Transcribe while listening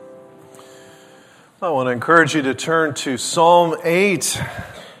I want to encourage you to turn to Psalm 8.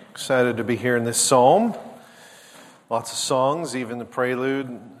 Excited to be here in this psalm. Lots of songs, even the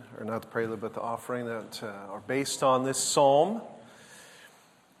prelude, or not the prelude, but the offering that are based on this psalm.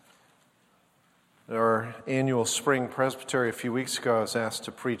 At our annual spring presbytery a few weeks ago, I was asked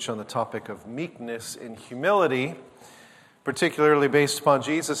to preach on the topic of meekness and humility, particularly based upon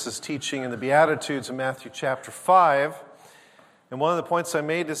Jesus' teaching in the Beatitudes in Matthew chapter 5. And one of the points I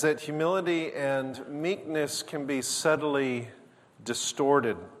made is that humility and meekness can be subtly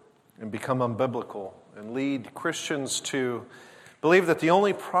distorted and become unbiblical and lead Christians to believe that the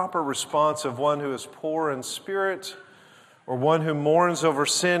only proper response of one who is poor in spirit or one who mourns over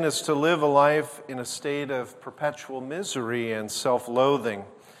sin is to live a life in a state of perpetual misery and self-loathing.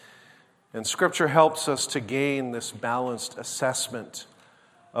 And Scripture helps us to gain this balanced assessment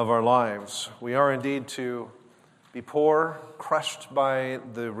of our lives. We are indeed to be poor, crushed by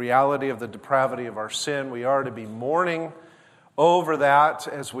the reality of the depravity of our sin. We are to be mourning over that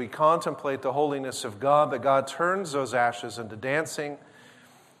as we contemplate the holiness of God, that God turns those ashes into dancing.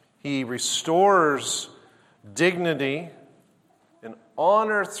 He restores dignity and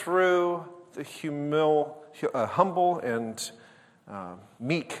honor through the humble and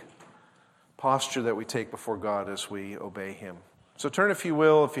meek posture that we take before God as we obey Him. So turn, if you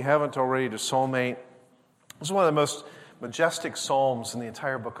will, if you haven't already, to Psalm 8. This is one of the most majestic psalms in the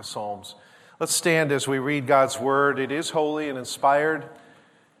entire book of Psalms. Let's stand as we read God's word. It is holy and inspired.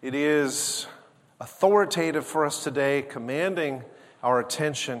 It is authoritative for us today, commanding our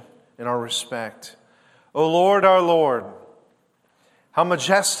attention and our respect. O Lord, our Lord, how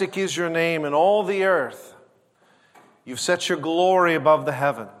majestic is your name in all the earth. You've set your glory above the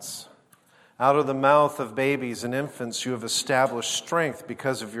heavens. Out of the mouth of babies and infants you have established strength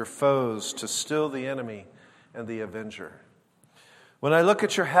because of your foes to still the enemy and the avenger. When I look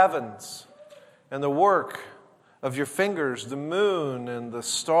at your heavens and the work of your fingers, the moon and the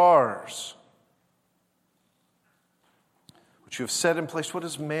stars, which you have set in place, what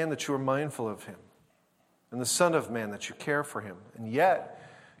is man that you are mindful of him? And the Son of Man that you care for him? And yet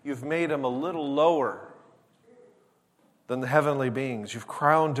you've made him a little lower than the heavenly beings. You've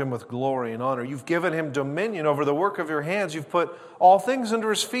crowned him with glory and honor. You've given him dominion over the work of your hands. You've put all things under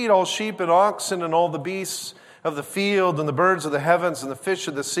his feet, all sheep and oxen and all the beasts of the field and the birds of the heavens and the fish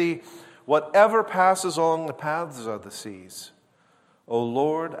of the sea, whatever passes along the paths of the seas. O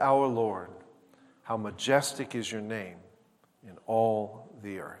Lord, our Lord, how majestic is your name in all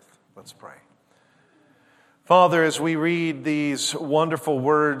the earth. Let's pray. Father, as we read these wonderful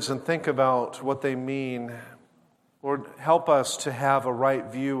words and think about what they mean, Lord, help us to have a right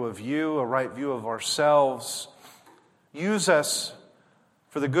view of you, a right view of ourselves. Use us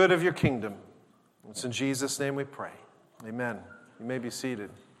for the good of your kingdom. It's in Jesus' name we pray. Amen. You may be seated.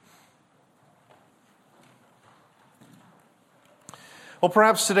 Well,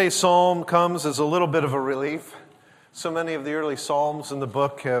 perhaps today's psalm comes as a little bit of a relief. So many of the early psalms in the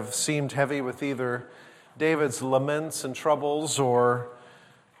book have seemed heavy with either David's laments and troubles or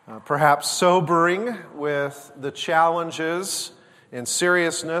perhaps sobering with the challenges and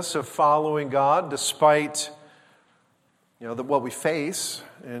seriousness of following God despite what we face.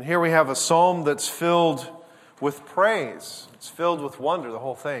 And here we have a psalm that's filled with praise. It's filled with wonder, the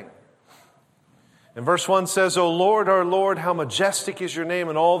whole thing. And verse 1 says, O Lord, our Lord, how majestic is your name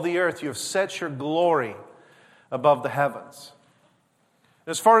in all the earth. You have set your glory above the heavens.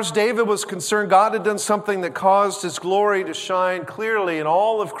 As far as David was concerned, God had done something that caused his glory to shine clearly in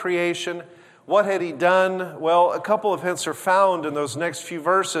all of creation. What had he done? Well, a couple of hints are found in those next few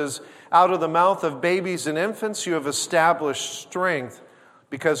verses. Out of the mouth of babies and infants you have established strength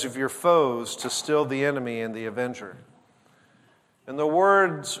because of your foes to still the enemy and the avenger. And the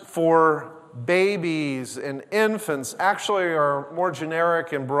words for babies and infants actually are more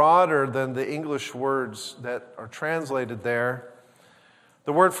generic and broader than the English words that are translated there.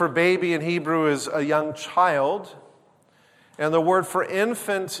 The word for baby in Hebrew is a young child, and the word for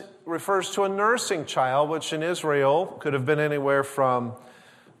infant refers to a nursing child, which in Israel could have been anywhere from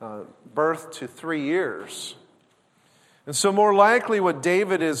birth to 3 years. And so more likely what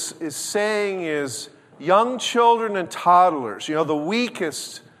David is saying is young children and toddlers, the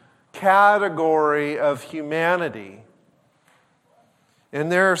weakest category of humanity.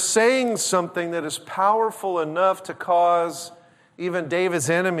 And they're saying something that is powerful enough to cause even David's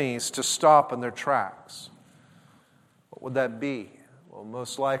enemies to stop in their tracks. What would that be? Well,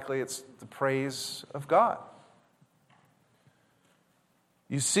 most likely it's the praise of God.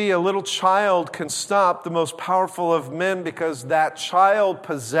 You see, a little child can stop the most powerful of men because that child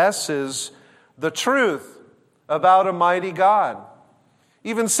possesses the truth about a mighty God.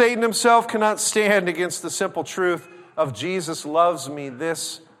 Even Satan himself cannot stand against the simple truth of Jesus loves me,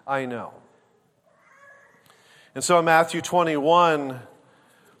 this I know. And so in Matthew 21,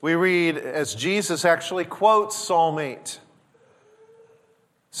 we read as Jesus actually quotes Psalm 8. It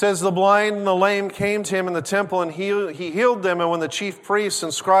says, the blind and the lame came to him in the temple, and he healed them. And when the chief priests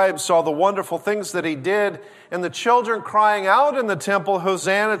and scribes saw the wonderful things that he did, and the children crying out in the temple,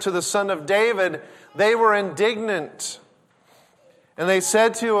 Hosanna to the Son of David, they were indignant. And they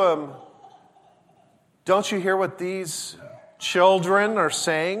said to him, don't you hear what these children are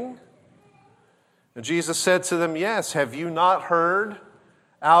saying? And Jesus said to them, yes, have you not heard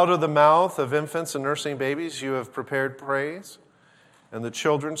out of the mouth of infants and nursing babies you have prepared praise? And the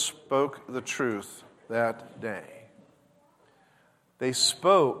children spoke the truth that day. They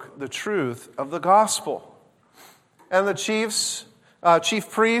spoke the truth of the gospel. And the chief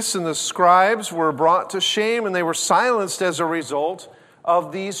priests and the scribes were brought to shame, and they were silenced as a result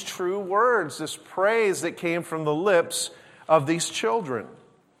of these true words, this praise that came from the lips of these children.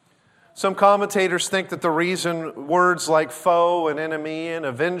 Some commentators think that the reason words like foe and enemy and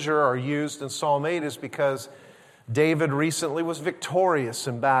avenger are used in Psalm 8 is because David recently was victorious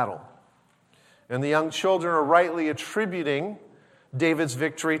in battle. And the young children are rightly attributing David's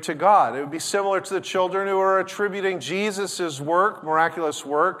victory to God. It would be similar to the children who are attributing Jesus' work, miraculous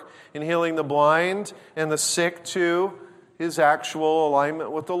work, in healing the blind and the sick to his actual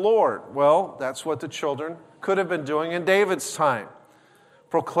alignment with the Lord. Well, that's what the children could have been doing in David's time,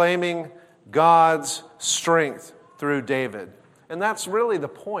 proclaiming God's strength through David. And that's really the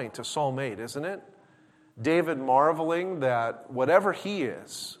point of Psalm 8, isn't it? David marveling that whatever he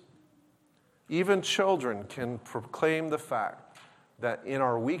is, even children can proclaim the fact that in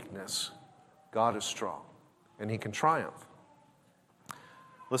our weakness, God is strong and he can triumph.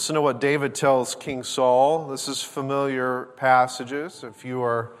 Listen to what David tells King Saul. This is familiar passages. If you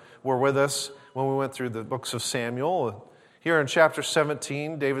were with us when we went through the books of Samuel, here in chapter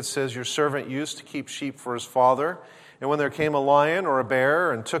 17, David says, your servant used to keep sheep for his father, and when there came a lion or a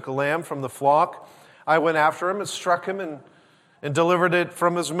bear and took a lamb from the flock, I went after him and struck him and delivered it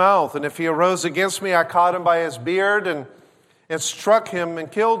from his mouth. And if he arose against me, I caught him by his beard and struck him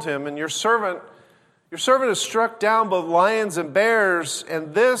and killed him. And your servant is struck down both lions and bears,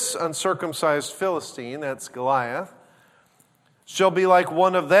 and this uncircumcised Philistine, that's Goliath, shall be like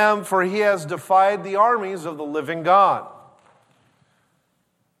one of them, for he has defied the armies of the living God.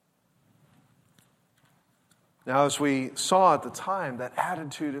 Now, as we saw at the time, that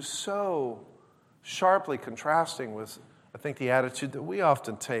attitude is so sharply contrasting with, I think, the attitude that we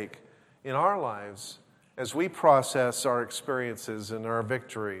often take in our lives as we process our experiences and our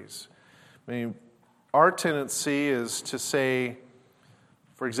victories. I mean, our tendency is to say,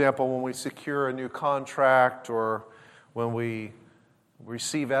 for example, when we secure a new contract or when we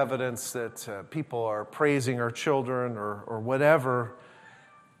receive evidence that people are praising our children or whatever,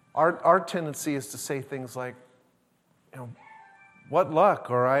 our tendency is to say things like, what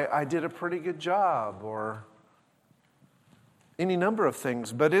luck, or I did a pretty good job, or any number of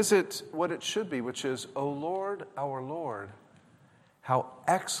things. But is it what it should be, which is, O Lord, our Lord, how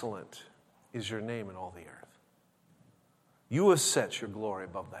excellent is your name in all the earth. You have set your glory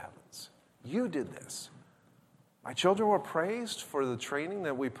above the heavens. You did this. My children were praised for the training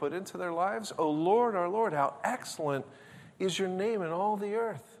that we put into their lives. O Lord, our Lord, how excellent is your name in all the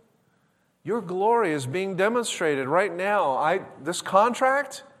earth. Your glory is being demonstrated right now. This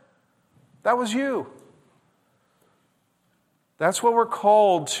contract, that was you. That's what we're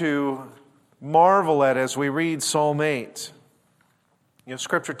called to marvel at as we read Psalm 8.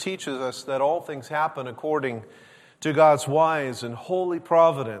 Scripture teaches us that all things happen according to God's wise and holy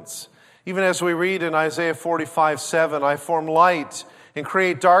providence. Even as we read in Isaiah 45:7, I form light and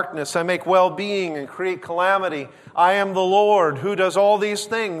create darkness. I make well-being and create calamity. I am the Lord who does all these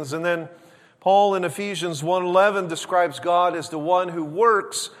things. And then Paul in Ephesians 1:11 describes God as the one who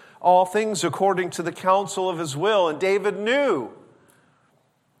works all things according to the counsel of his will. And David knew.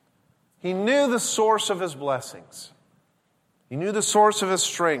 He knew the source of his blessings. He knew the source of his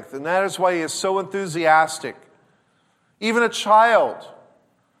strength. And that is why he is so enthusiastic. Even a child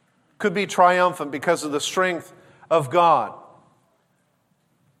could be triumphant because of the strength of God.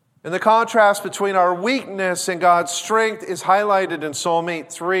 And the contrast between our weakness and God's strength is highlighted in Psalm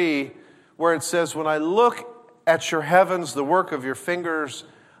 8:3, where it says, when I look at your heavens, the work of your fingers,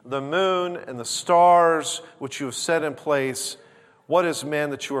 the moon and the stars which you have set in place, what is man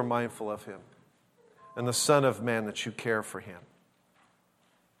that you are mindful of him? And the Son of Man that you care for him.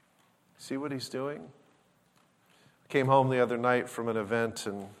 See what he's doing? I came home the other night from an event,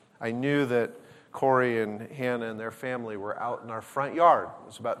 and I knew that Corey and Hannah and their family were out in our front yard. It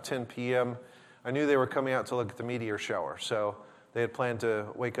was about 10 p.m. I knew they were coming out to look at the meteor shower, so they had planned to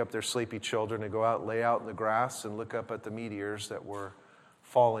wake up their sleepy children and go out, lay out in the grass, and look up at the meteors that were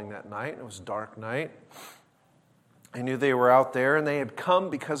falling that night. It was a dark night. I knew they were out there, and they had come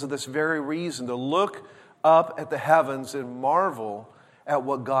because of this very reason, to look up at the heavens and marvel at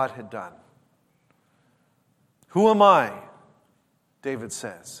what God had done. Who am I, David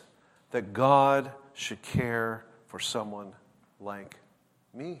says, that God should care for someone like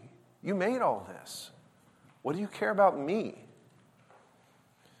me? You made all this. What do you care about me?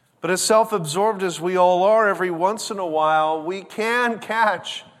 But as self-absorbed as we all are, every once in a while, we can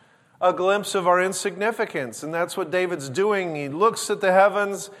catch a glimpse of our insignificance. And that's what David's doing. He looks at the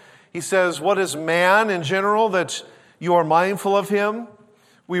heavens. He says, what is man in general that you are mindful of him?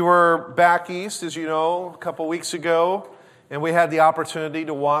 We were back east, as you know, a couple weeks ago, and we had the opportunity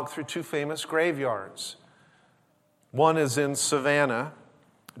to walk through two famous graveyards. One is in Savannah,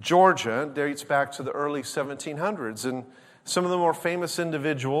 Georgia. It dates back to the early 1700s. And some of the more famous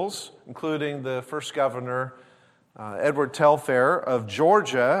individuals, including the first governor, Edward Telfair of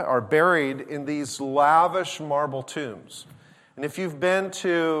Georgia, are buried in these lavish marble tombs. And if you've been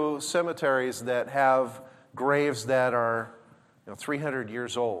to cemeteries that have graves that are 300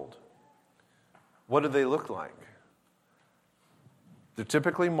 years old, what do they look like? They're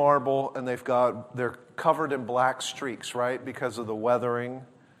typically marble, and they're covered in black streaks, right, because of the weathering.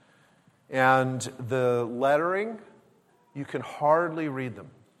 And the lettering, you can hardly read them.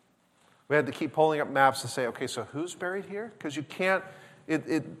 We had to keep pulling up maps to say, okay, so who's buried here? Because you can't,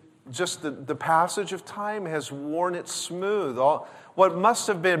 just the passage of time has worn it smooth. What must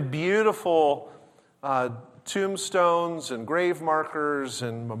have been beautiful tombstones and grave markers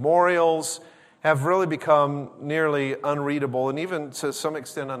and memorials have really become nearly unreadable and even to some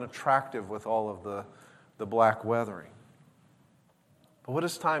extent unattractive with all of the black weathering. But what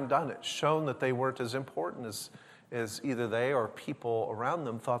has time done? It's shown that they weren't as important as either they or people around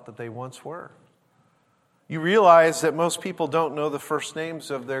them thought that they once were. You realize that most people don't know the first names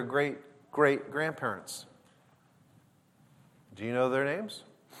of their great-great-grandparents. Do you know their names?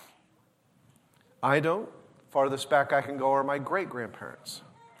 I don't. Farthest back I can go are my great-grandparents.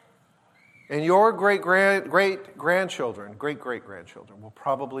 And your great-great-grandchildren will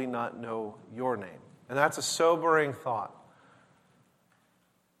probably not know your name. And that's a sobering thought.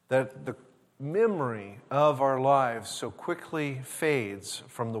 That the memory of our lives so quickly fades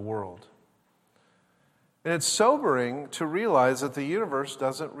from the world. And it's sobering to realize that the universe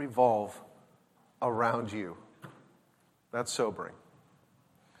doesn't revolve around you. That's sobering.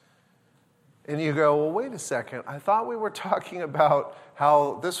 And you go, well, wait a second. I thought we were talking about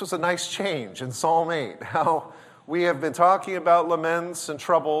how this was a nice change in Psalm 8. How we have been talking about laments and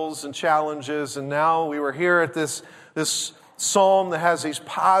troubles and challenges, and now we were here at this psalm that has these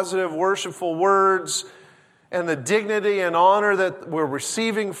positive, worshipful words and the dignity and honor that we're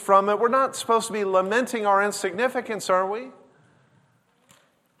receiving from it. We're not supposed to be lamenting our insignificance, are we?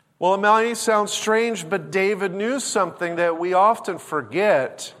 Well, it might sound strange, but David knew something that we often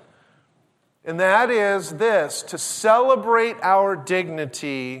forget, and that is this: to celebrate our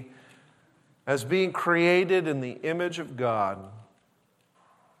dignity as being created in the image of God,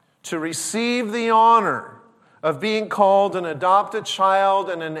 to receive the honor of being called an adopted child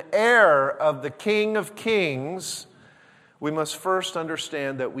and an heir of the King of Kings, we must first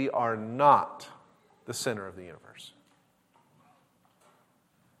understand that we are not the center of the universe.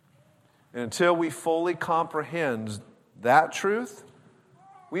 And until we fully comprehend that truth,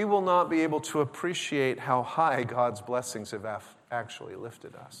 we will not be able to appreciate how high God's blessings have actually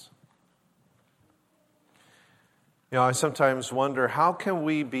lifted us. I sometimes wonder, how can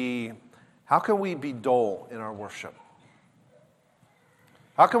we be dull in our worship?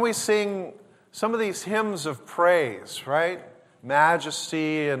 How can we sing some of these hymns of praise, right?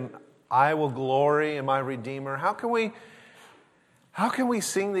 Majesty and I will glory in my Redeemer. How can we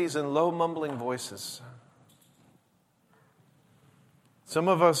sing these in low mumbling voices? Some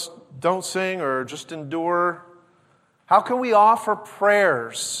of us don't sing or just endure. How can we offer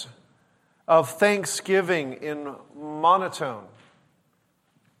prayers of thanksgiving in monotone?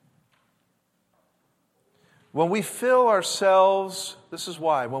 When we fill ourselves, this is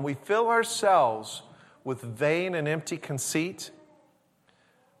why, when we fill ourselves with vain and empty conceit,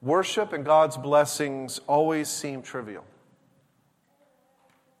 worship and God's blessings always seem trivial.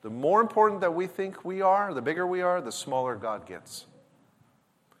 The more important that we think we are, the bigger we are, the smaller God gets.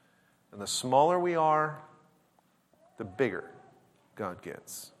 And the smaller we are, the bigger God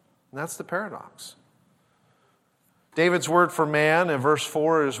gets. And that's the paradox. David's word for man in verse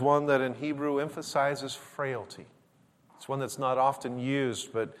 4 is one that in Hebrew emphasizes frailty. It's one that's not often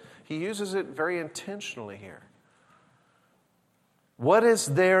used, but he uses it very intentionally here. What is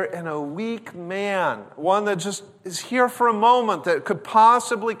there in a weak man, one that just is here for a moment, that could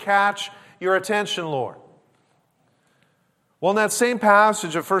possibly catch your attention, Lord? Well, in that same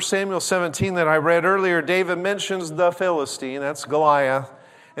passage of 1 Samuel 17 that I read earlier, David mentions the Philistine, that's Goliath.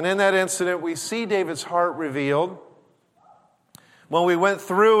 And in that incident, we see David's heart revealed. When we went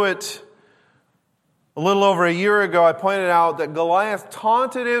through it a little over a year ago, I pointed out that Goliath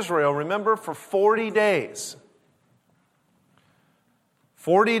taunted Israel, remember, for 40 days.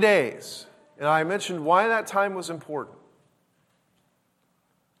 40 days. And I mentioned why that time was important.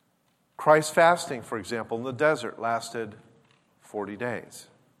 Christ's fasting, for example, in the desert lasted 40 days.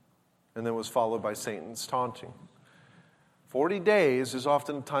 And then was followed by Satan's taunting. 40 days is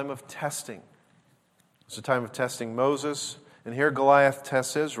often a time of testing. It's a time of testing Moses. And here Goliath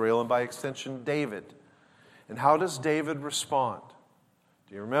tests Israel, and by extension, David. And how does David respond?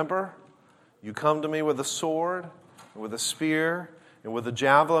 Do you remember? You come to me with a sword, and with a spear, and with a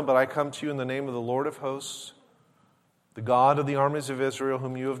javelin, but I come to you in the name of the Lord of hosts, the God of the armies of Israel,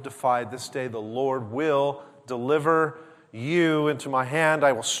 whom you have defied. This day the Lord will deliver you into my hand.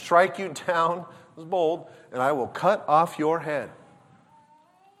 I will strike you down, it was bold, and I will cut off your head.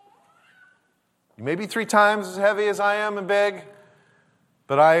 You may be 3 times as heavy as I am and big,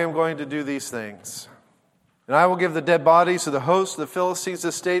 but I am going to do these things. And I will give the dead bodies to the hosts of the Philistines,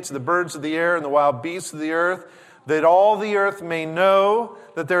 the states, the birds of the air, and the wild beasts of the earth, that all the earth may know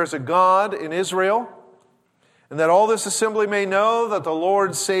that there is a God in Israel, and that all this assembly may know that the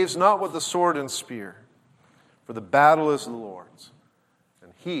Lord saves not with the sword and spear, for the battle is the Lord's,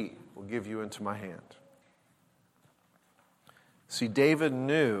 and he will give you into my hand. See, David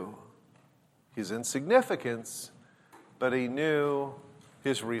knew his insignificance, but he knew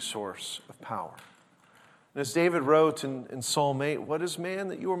his resource of power. And as David wrote in Psalm 8, what is man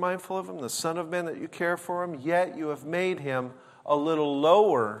that you are mindful of him, the son of man that you care for him? Yet you have made him a little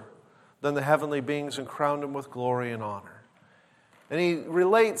lower than the heavenly beings and crowned him with glory and honor. And he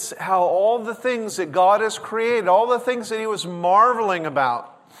relates how all the things that God has created, all the things that he was marveling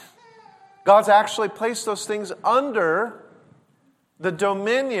about, God's actually placed those things under the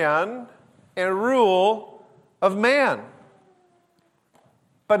dominion and rule of man.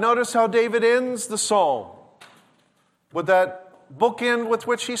 But notice how David ends the psalm with that bookend with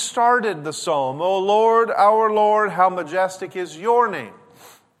which he started the psalm. O Lord, our Lord, how majestic is your name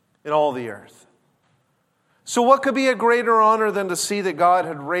in all the earth. So what could be a greater honor than to see that God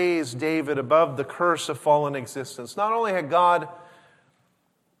had raised David above the curse of fallen existence? Not only had God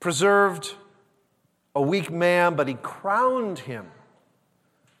preserved a weak man, but he crowned him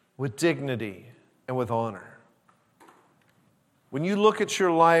with dignity and with honor. When you look at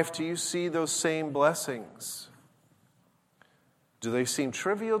your life, do you see those same blessings? Do they seem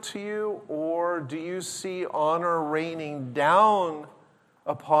trivial to you, or do you see honor raining down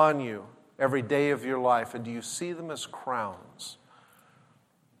upon you every day of your life, and do you see them as crowns?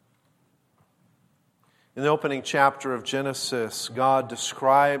 In the opening chapter of Genesis, God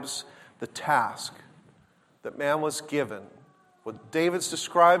describes the task that man was given. What David's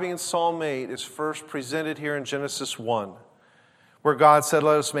describing in Psalm 8 is first presented here in Genesis 1. Where God said,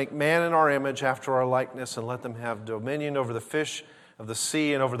 let us make man in our image after our likeness, and let them have dominion over the fish of the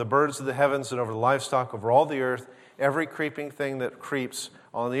sea and over the birds of the heavens and over the livestock, over all the earth, every creeping thing that creeps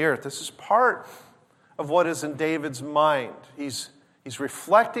on the earth. This is part of what is in David's mind. He's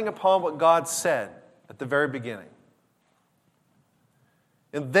reflecting upon what God said at the very beginning.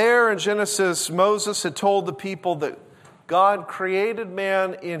 And there in Genesis, Moses had told the people that God created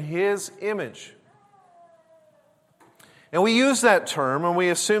man in his image. And we use that term, and we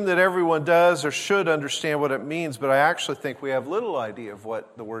assume that everyone does or should understand what it means, but I actually think we have little idea of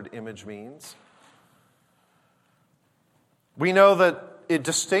what the word image means. We know that it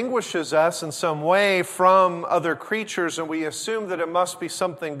distinguishes us in some way from other creatures, and we assume that it must be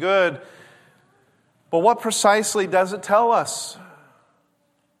something good. But what precisely does it tell us?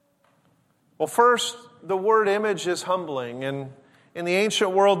 Well, first, the word image is humbling, and in the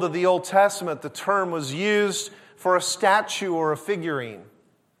ancient world of the Old Testament, the term was used for a statue or a figurine.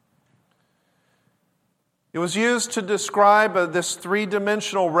 It was used to describe this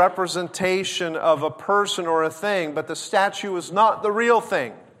three-dimensional representation of a person or a thing, but the statue is not the real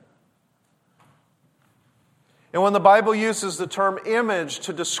thing. And when the Bible uses the term image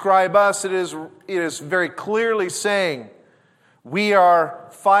to describe us, it is very clearly saying we are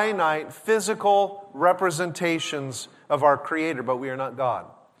finite, physical representations of our Creator, but we are not God.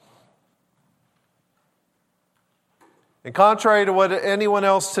 And contrary to what anyone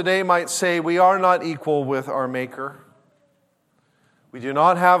else today might say, we are not equal with our Maker. We do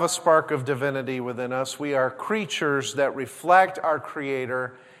not have a spark of divinity within us. We are creatures that reflect our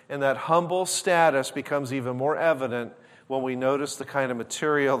Creator, and that humble status becomes even more evident when we notice the kind of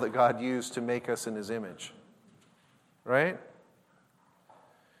material that God used to make us in His image. Right?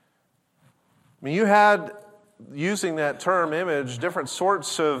 I mean, you had, using that term image, different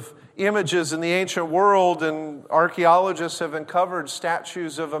sorts of images in the ancient world, and archaeologists have uncovered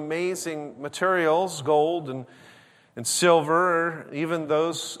statues of amazing materials, gold and silver, even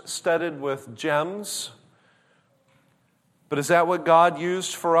those studded with gems. But is that what God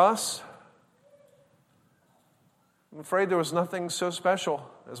used for us? I'm afraid there was nothing so special.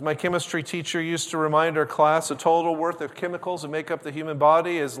 As my chemistry teacher used to remind our class, the total worth of chemicals that make up the human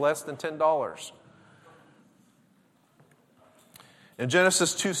body is less than $10. And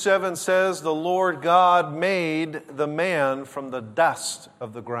Genesis 2:7 says, the Lord God made the man from the dust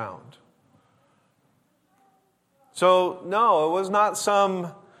of the ground. So, no, it was not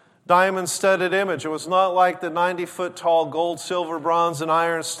some diamond-studded image. It was not like the 90-foot-tall gold, silver, bronze, and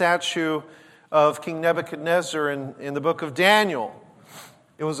iron statue of King Nebuchadnezzar in the book of Daniel.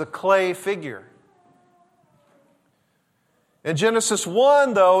 It was a clay figure. And Genesis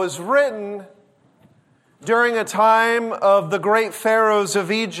 1, though, is written during a time of the great pharaohs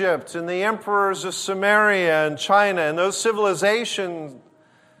of Egypt and the emperors of Samaria and China and those civilizations.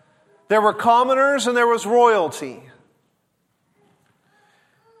 There were commoners and there was royalty.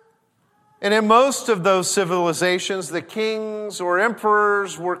 And in most of those civilizations, the kings or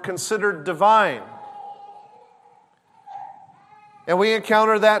emperors were considered divine. And we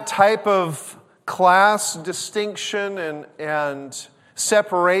encounter that type of class distinction and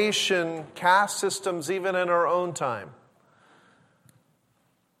separation, caste systems, even in our own time.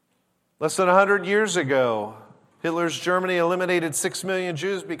 Less than 100 years ago, Hitler's Germany eliminated 6 million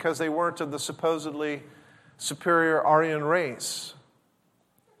Jews because they weren't of the supposedly superior Aryan race.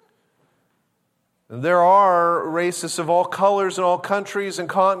 And there are racists of all colors in all countries and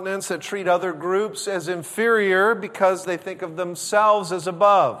continents that treat other groups as inferior because they think of themselves as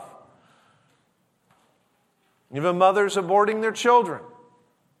above. Even mothers aborting their children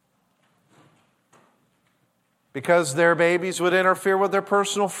because their babies would interfere with their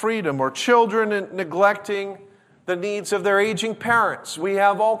personal freedom, or children neglecting the needs of their aging parents. We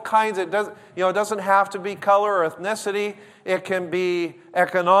have all kinds. It doesn't have to be color or ethnicity. It can be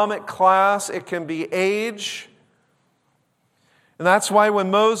economic class. It can be age. And that's why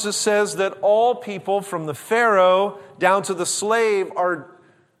when Moses says that all people from the Pharaoh down to the slave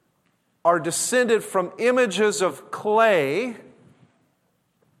are descended from images of clay,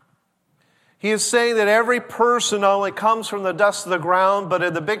 he is saying that every person not only comes from the dust of the ground, but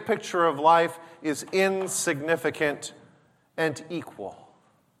in the big picture of life is insignificant and equal.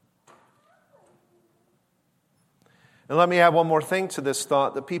 And let me add one more thing to this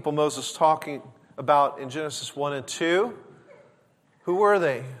thought. The people Moses is talking about in Genesis 1 and 2, who were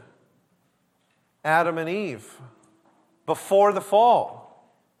they? Adam and Eve, before the fall.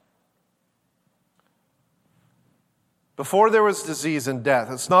 Before there was disease and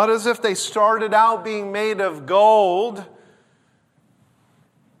death. It's not as if they started out being made of gold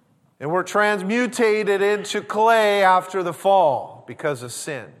and were transmutated into clay after the fall because of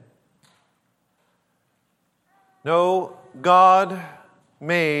sin. No, God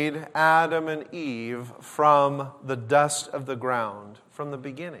made Adam and Eve from the dust of the ground from the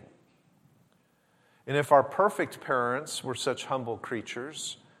beginning. And if our perfect parents were such humble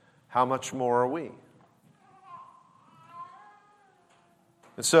creatures, how much more are we?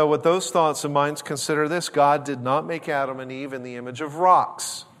 And so with those thoughts in mind, consider this. God did not make Adam and Eve in the image of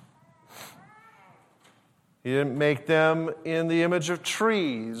rocks. He didn't make them in the image of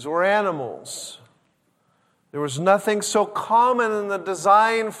trees or animals. There was nothing so common in the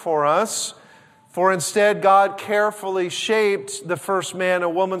design for us, for instead God carefully shaped the first man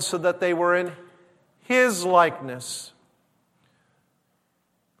and woman so that they were in His likeness.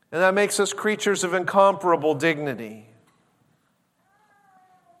 And that makes us creatures of incomparable dignity.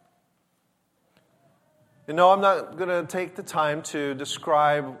 You know, I'm not going to take the time to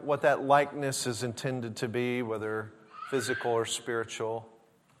describe what that likeness is intended to be, whether physical or spiritual.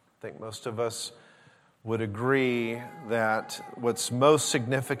 I think most of us would agree that what's most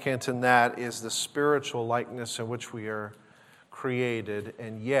significant in that is the spiritual likeness in which we are created.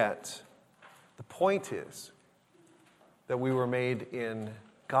 And yet, the point is that we were made in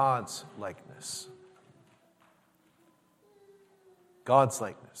God's likeness. God's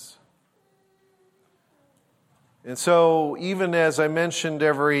likeness. And so, even as I mentioned,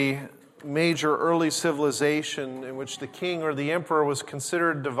 every major early civilization in which the king or the emperor was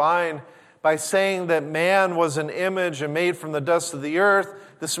considered divine by saying that man was an image and made from the dust of the earth.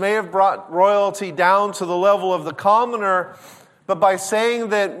 This may have brought royalty down to the level of the commoner, but by saying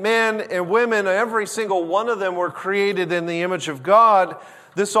that men and women, every single one of them, were created in the image of God,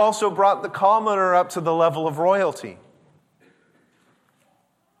 this also brought the commoner up to the level of royalty.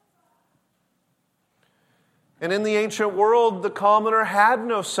 And in the ancient world, the commoner had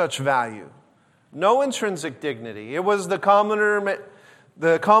no such value, no intrinsic dignity. It was the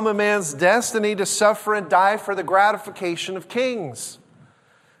common man's destiny to suffer and die for the gratification of kings.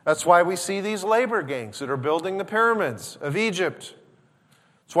 That's why we see these labor gangs that are building the pyramids of Egypt.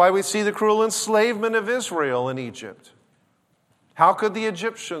 That's why we see the cruel enslavement of Israel in Egypt. How could the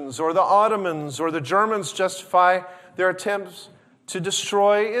Egyptians or the Ottomans or the Germans justify their attempts to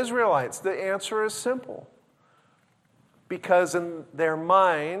destroy Israelites? The answer is simple. Because in their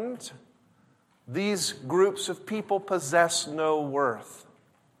mind, these groups of people possess no worth.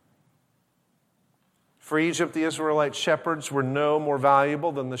 For Egypt, the Israelite shepherds were no more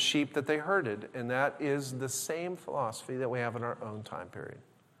valuable than the sheep that they herded. And that is the same philosophy that we have in our own time period.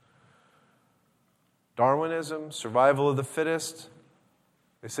 Darwinism, survival of the fittest.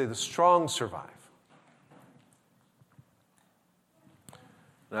 They say the strong survive.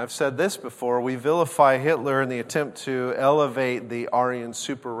 And I've said this before, we vilify Hitler in the attempt to elevate the Aryan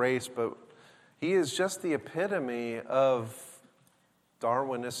super race, but he is just the epitome of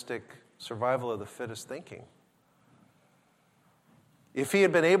Darwinistic survival of the fittest thinking. If he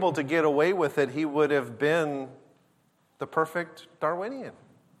had been able to get away with it, he would have been the perfect Darwinian.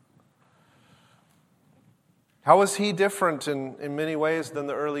 How was he different in many ways than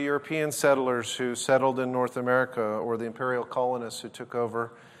the early European settlers who settled in North America or the imperial colonists who took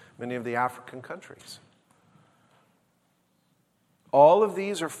over many of the African countries? All of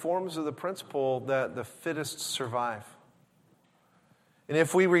these are forms of the principle that the fittest survive. And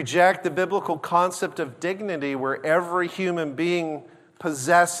if we reject the biblical concept of dignity, where every human being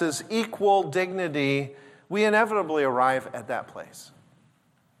possesses equal dignity, we inevitably arrive at that place.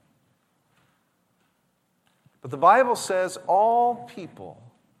 But the Bible says all people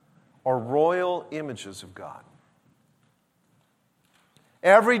are royal images of God.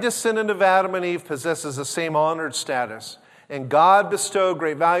 Every descendant of Adam and Eve possesses the same honored status. And God bestowed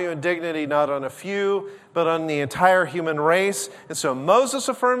great value and dignity not on a few, but on the entire human race. And so Moses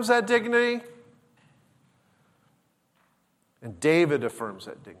affirms that dignity, and David affirms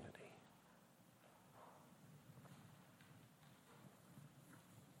that dignity.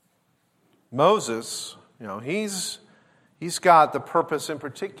 Moses, he's got the purpose in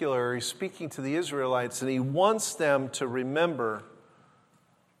particular. He's speaking to the Israelites, and he wants them to remember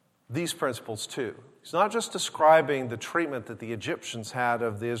these principles too. He's not just describing the treatment that the Egyptians had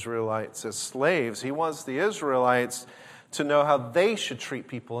of the Israelites as slaves. He wants the Israelites to know how they should treat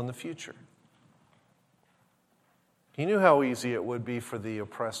people in the future. He knew how easy it would be for the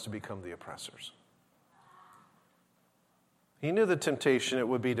oppressed to become the oppressors. He knew the temptation it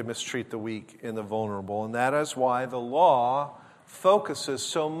would be to mistreat the weak and the vulnerable, and that is why the law focuses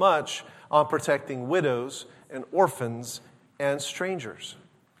so much on protecting widows and orphans and strangers.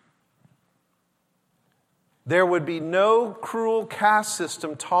 There would be no cruel caste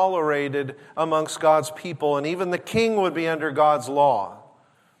system tolerated amongst God's people, and even the king would be under God's law.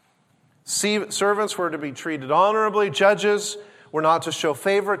 Servants were to be treated honorably. Judges were not to show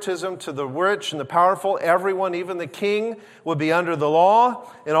favoritism to the rich and the powerful. Everyone, even the king, would be under the law,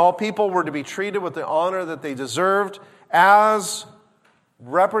 and all people were to be treated with the honor that they deserved as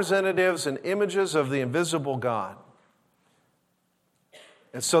representatives and images of the invisible God.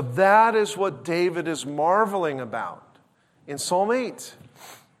 And so that is what David is marveling about in Psalm 8.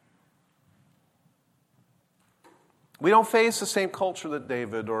 We don't face the same culture that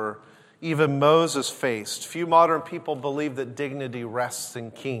David or even Moses faced. Few modern people believe that dignity rests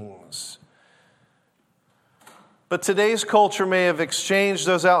in kings. But today's culture may have exchanged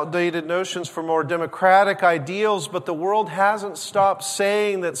those outdated notions for more democratic ideals, but the world hasn't stopped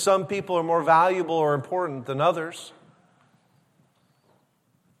saying that some people are more valuable or important than others.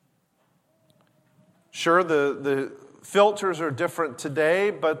 Sure, the filters are different today,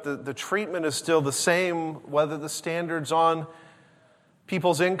 but the treatment is still the same, whether the standards on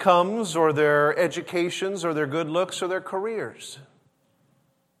people's incomes or their educations or their good looks or their careers.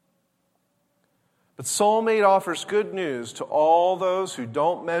 But Psalm 8 offers good news to all those who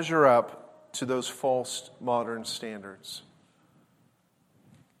don't measure up to those false modern standards.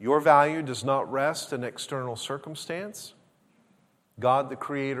 Your value does not rest in external circumstance. God, the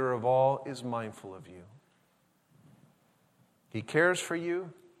creator of all, is mindful of you. He cares for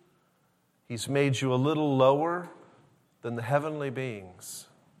you, He's made you a little lower than the heavenly beings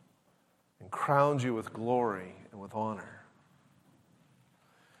and crowned you with glory and with honor.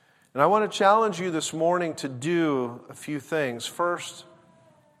 And I want to challenge you this morning to do a few things. First,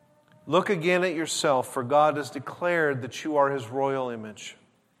 look again at yourself, for God has declared that you are His royal image.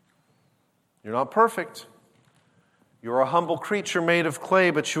 You're not perfect. You're a humble creature made of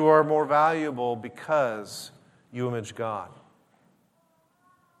clay, but you are more valuable because you image God.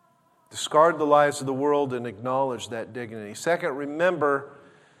 Discard the lies of the world and acknowledge that dignity. Second, remember,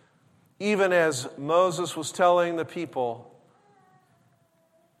 even as Moses was telling the people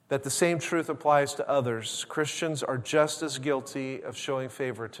that the same truth applies to others, Christians are just as guilty of showing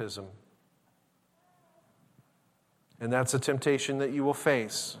favoritism. And that's a temptation that you will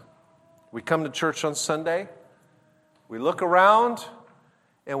face. We come to church on Sunday, we look around,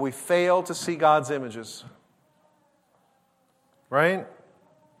 and we fail to see God's images. Right?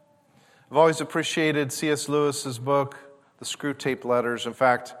 I've always appreciated C.S. Lewis's book, The Screwtape Letters. In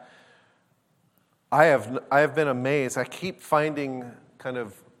fact, I have been amazed. I keep finding kind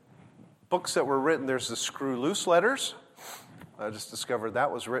of books that were written. There's the Screw Loose Letters. I just discovered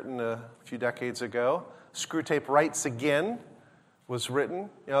that was written a few decades ago. Screwtape Writes Again was written.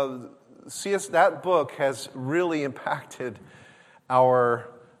 You know, that book has really impacted our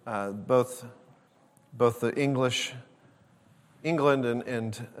both the England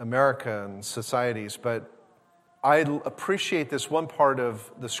and America and societies, but I appreciate this one part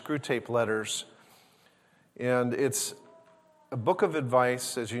of the Screwtape Letters, and it's a book of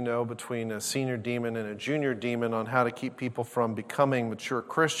advice, as you know, between a senior demon and a junior demon on how to keep people from becoming mature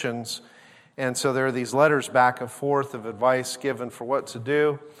Christians. And so there are these letters back and forth of advice given for what to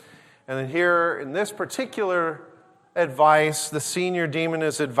do. And then here, in this particular advice, the senior demon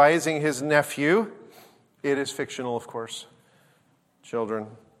is advising his nephew. It is fictional, of course. Children.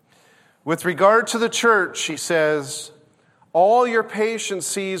 With regard to the church, he says, all your patient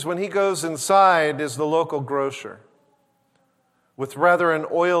sees when he goes inside is the local grocer, with rather an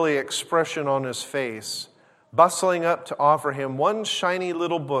oily expression on his face, bustling up to offer him one shiny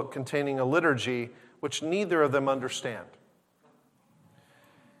little book containing a liturgy which neither of them understand,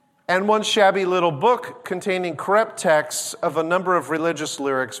 and one shabby little book containing corrupt texts of a number of religious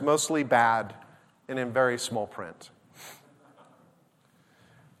lyrics, mostly bad and in very small print.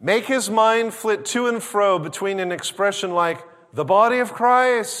 Make his mind flit to and fro between an expression like the body of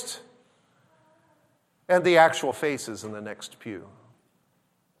Christ and the actual faces in the next pew.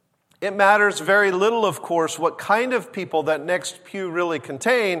 It matters very little, of course, what kind of people that next pew really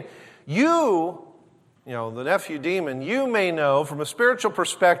contain. You know, the nephew demon, you may know from a spiritual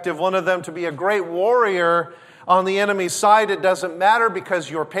perspective one of them to be a great warrior on the enemy's side. It doesn't matter because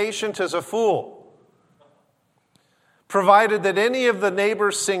your patient is a fool. Provided that any of the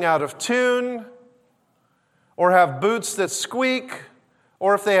neighbors sing out of tune, or have boots that squeak,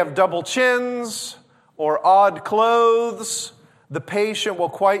 or if they have double chins, or odd clothes, the patient will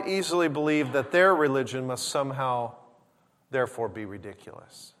quite easily believe that their religion must somehow, therefore, be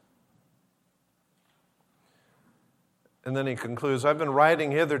ridiculous. And then he concludes, I've been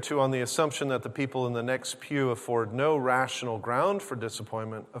writing hitherto on the assumption that the people in the next pew afford no rational ground for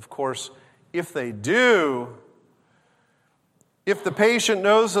disappointment. Of course, if they do, if the patient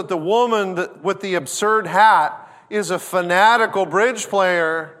knows that the woman with the absurd hat is a fanatical bridge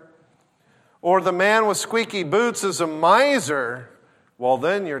player, or the man with squeaky boots is a miser, well,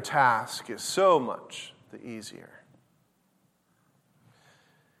 then your task is so much the easier.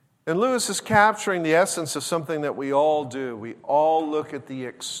 And Lewis is capturing the essence of something that we all do. We all look at the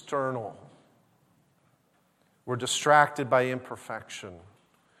external. We're distracted by imperfection.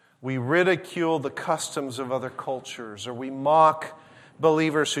 We ridicule the customs of other cultures, or we mock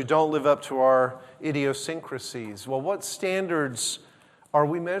believers who don't live up to our idiosyncrasies. Well, what standards are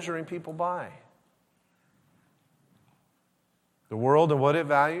we measuring people by? The world and what it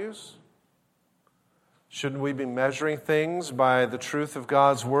values? Shouldn't we be measuring things by the truth of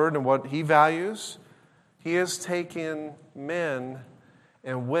God's word and what He values? He has taken men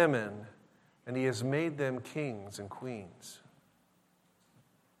and women and He has made them kings and queens.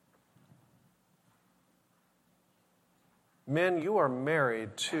 Men, you are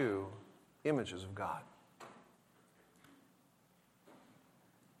married to images of God.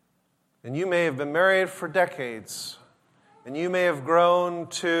 And you may have been married for decades. And you may have grown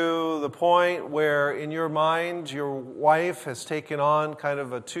to the point where in your mind your wife has taken on kind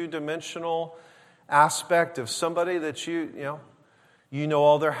of a two-dimensional aspect of somebody that you know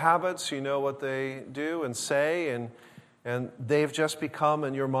all their habits, you know what they do and say, and they've just become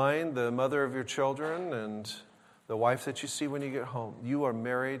in your mind the mother of your children and the wife that you see when you get home, you are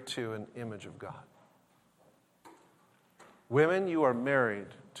married to an image of God. Women, you are married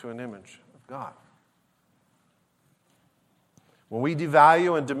to an image of God. When we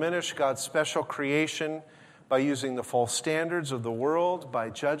devalue and diminish God's special creation by using the false standards of the world, by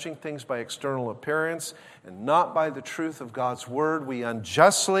judging things by external appearance, and not by the truth of God's word, we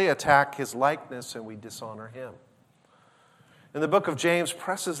unjustly attack his likeness and we dishonor him. And the book of James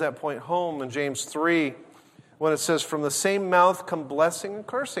presses that point home in James 3 when it says, from the same mouth come blessing and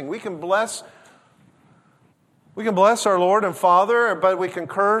cursing. We can bless our Lord and Father, but we can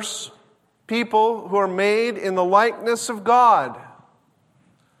curse people who are made in the likeness of God.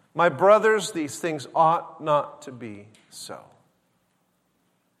 My brothers, these things ought not to be so.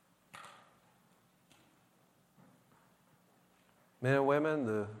 Men and women,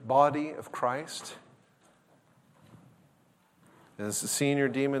 the body of Christ, as the senior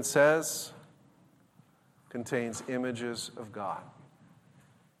demon says, contains images of God.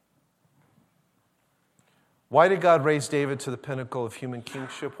 Why did God raise David to the pinnacle of human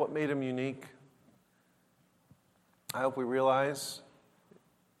kingship? What made him unique? I hope we realize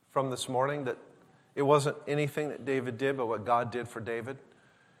from this morning that it wasn't anything that David did, but what God did for David.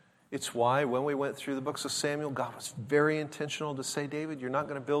 It's why when we went through the books of Samuel, God was very intentional to say, David, you're not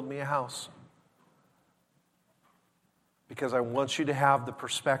going to build me a house. Because I want you to have the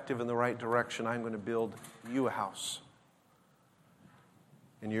perspective in the right direction. I'm going to build you a house.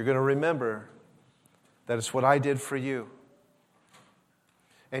 And you're going to remember that it's what I did for you.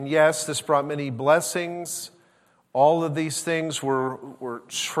 And yes, this brought many blessings. All of these things were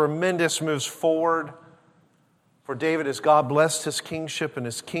tremendous moves forward for David as God blessed his kingship and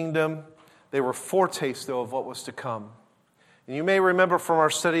his kingdom. They were foretastes, though, of what was to come. And you may remember from our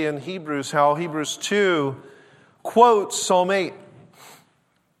study in Hebrews how Hebrews 2 quotes Psalm 8. It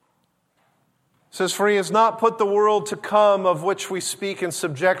says, for he has not put the world to come of which we speak in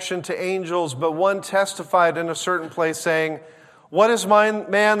subjection to angels, but one testified in a certain place, saying, what is man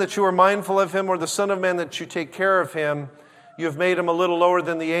that you are mindful of him, or the son of man that you take care of him? You have made him a little lower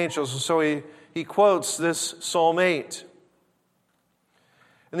than the angels. And so he quotes this Psalm 8.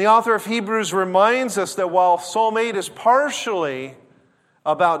 And the author of Hebrews reminds us that while Psalm 8 is partially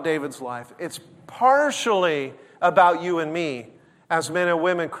about David's life, it's partially about you and me as men and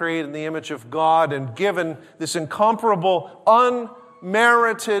women created in the image of God and given this incomparable,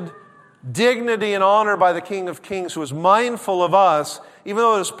 unmerited dignity and honor by the King of Kings who is mindful of us. Even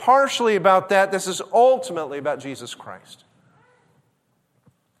though it is partially about that, this is ultimately about Jesus Christ.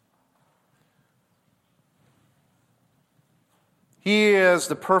 He is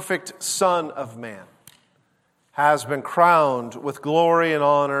the perfect Son of Man, has been crowned with glory and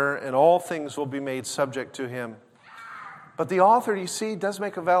honor, and all things will be made subject to him. But the author, you see, does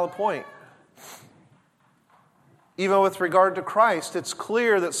make a valid point. Even with regard to Christ, it's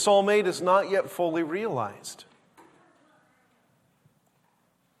clear that Psalm 8 is not yet fully realized.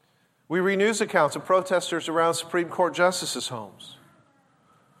 We read news accounts of protesters around Supreme Court justices' homes,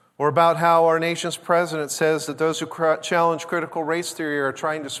 or about how our nation's president says that those who challenge critical race theory are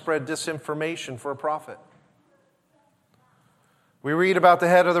trying to spread disinformation for a profit. We read about the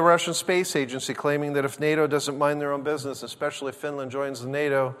head of the Russian Space Agency claiming that if NATO doesn't mind their own business, especially if Finland joins the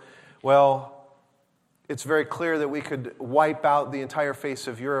NATO, well, it's very clear that we could wipe out the entire face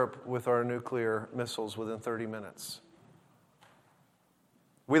of Europe with our nuclear missiles within 30 minutes.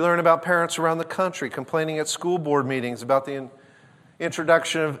 We learn about parents around the country complaining at school board meetings about the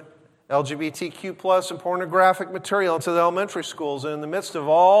introduction of LGBTQ+ and pornographic material into the elementary schools. And in the midst of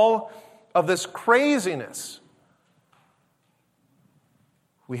all of this craziness,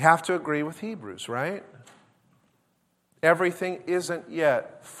 we have to agree with Hebrews, right? Everything isn't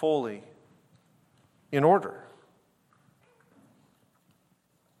yet fully in order.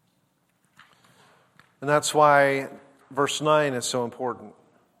 And that's why verse 9 is so important.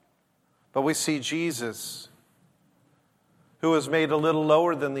 But we see Jesus, who was made a little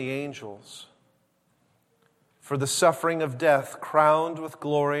lower than the angels, for the suffering of death, crowned with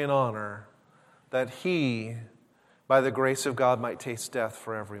glory and honor, that he, by the grace of God, might taste death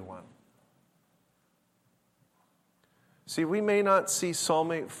for everyone. See, we may not see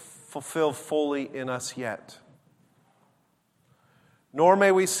Psalm 8 fulfilled fully in us yet. Nor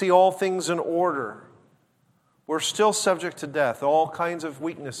may we see all things in order. We're still subject to death, all kinds of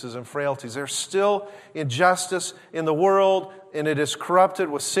weaknesses and frailties. There's still injustice in the world, and it is corrupted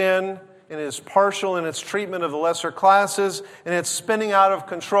with sin, and it is partial in its treatment of the lesser classes, and it's spinning out of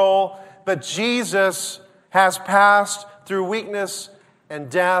control. But Jesus has passed through weakness and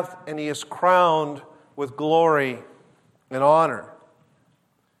death, and he is crowned with glory and honor.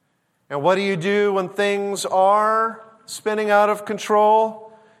 And what do you do when things are spinning out of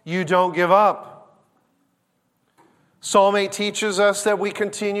control? You don't give up. Psalm 8 teaches us that we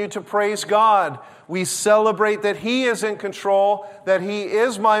continue to praise God. We celebrate that He is in control, that He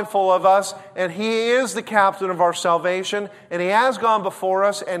is mindful of us, and He is the captain of our salvation, and He has gone before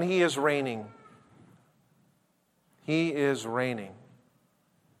us, and He is reigning. He is reigning.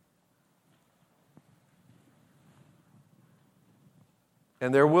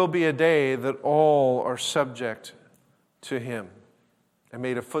 And there will be a day that all are subject to Him and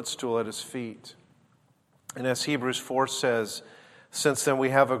made a footstool at His feet. And as Hebrews 4 says, since then we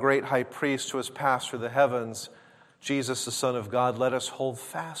have a great high priest who has passed through the heavens, Jesus the Son of God, let us hold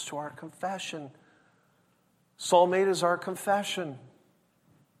fast to our confession. Psalm 8 is our confession.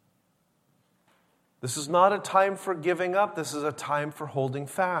 This is not a time for giving up. This is a time for holding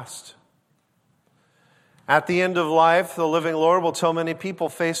fast. At the end of life, the living Lord will tell many people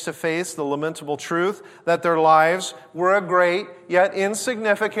face to face the lamentable truth that their lives were a great yet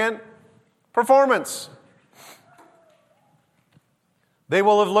insignificant performance. They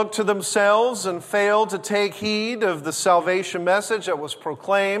will have looked to themselves and failed to take heed of the salvation message that was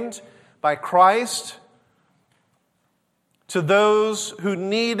proclaimed by Christ to those who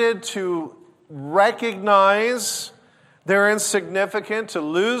needed to recognize their insignificance, to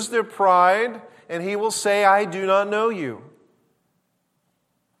lose their pride, and He will say, I do not know you.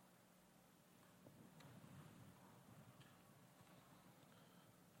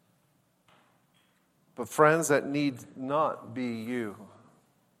 But friends, that need not be you.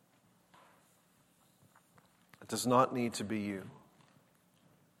 It does not need to be you.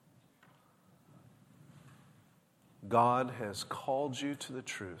 God has called you to the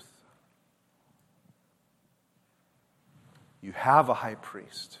truth. You have a high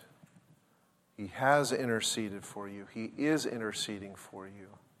priest. He has interceded for you. He is interceding for you.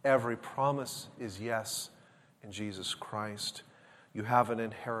 Every promise is yes in Jesus Christ. You have an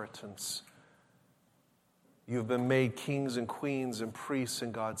inheritance. You've been made kings and queens and priests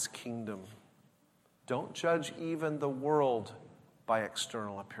in God's kingdom. Don't judge even the world by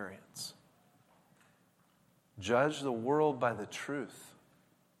external appearance. Judge the world by the truth.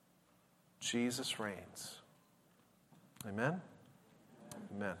 Jesus reigns. Amen?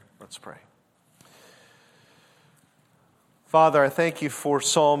 Amen. Let's pray. Father, I thank you for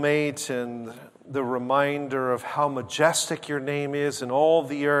Psalm 8 and the reminder of how majestic your name is in all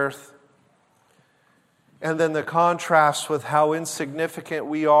the earth. And then the contrast with how insignificant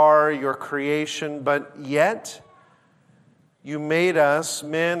we are, your creation, but yet you made us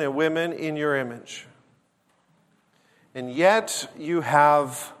men and women in your image. And yet you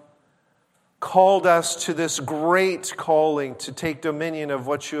have called us to this great calling to take dominion of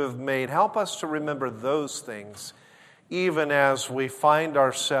what you have made. Help us to remember those things, even as we find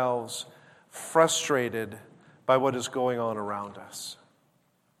ourselves frustrated by what is going on around us.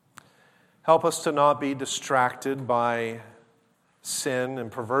 Help us to not be distracted by sin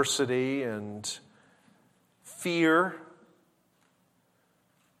and perversity and fear.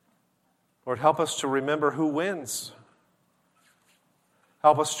 Lord, help us to remember who wins.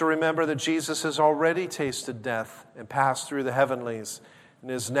 Help us to remember that Jesus has already tasted death and passed through the heavenlies and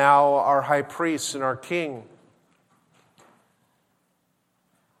is now our high priest and our king.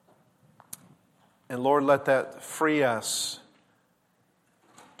 And Lord, let that free us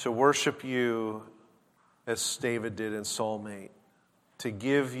to worship you as David did in Psalm 8, to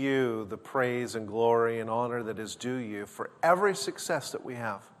give you the praise and glory and honor that is due you for every success that we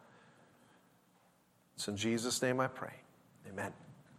have. It's in Jesus' name I pray. Amen.